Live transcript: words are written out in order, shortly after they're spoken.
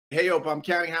Hey, Opie, I'm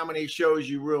counting how many shows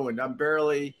you ruined. I'm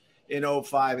barely in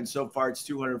 05, and so far it's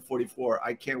 244.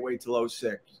 I can't wait till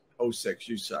 06. 06,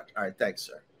 you suck. All right, thanks,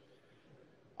 sir.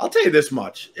 I'll tell you this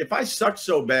much. If I sucked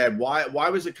so bad, why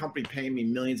was a company paying me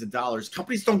millions of dollars?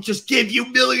 Companies don't just give you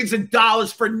millions of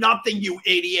dollars for nothing, you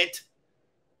idiot.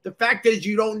 The fact is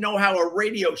you don't know how a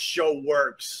radio show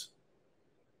works.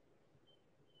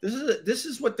 This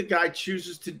is what the guy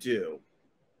chooses to do.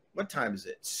 What time is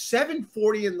it?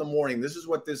 7:40 in the morning. This is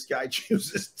what this guy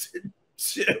chooses to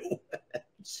do.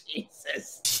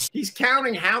 Jesus. He's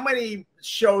counting how many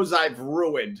shows I've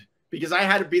ruined because I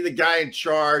had to be the guy in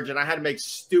charge and I had to make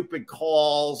stupid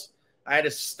calls. I had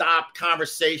to stop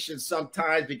conversations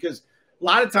sometimes because a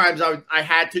lot of times I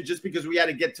had to, just because we had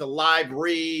to get to live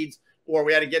reads or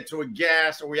we had to get to a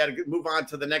guest or we had to move on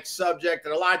to the next subject.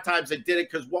 And a lot of times I did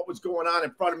it because what was going on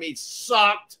in front of me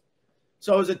sucked.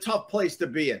 So it was a tough place to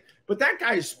be in. But that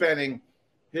guy is spending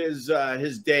his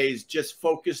days just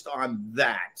focused on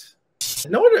that.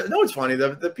 No, it's funny.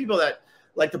 The people that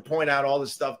like to point out all the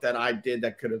stuff that I did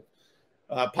that could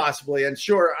have possibly, and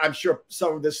I'm sure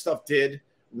some of this stuff did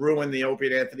ruin the Opie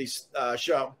and Anthony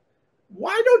show.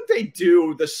 Why don't they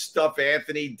do the stuff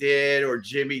Anthony did or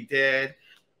Jimmy did?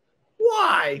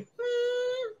 Why?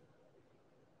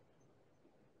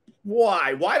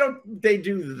 Why? Why don't they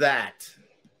do that?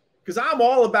 Because I'm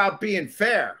all about being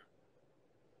fair.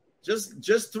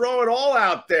 Just throw it all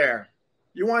out there.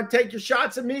 You want to take your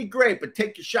shots at me? Great. But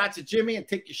take your shots at Jimmy and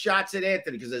take your shots at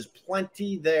Anthony because there's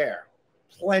plenty there.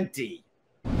 Plenty.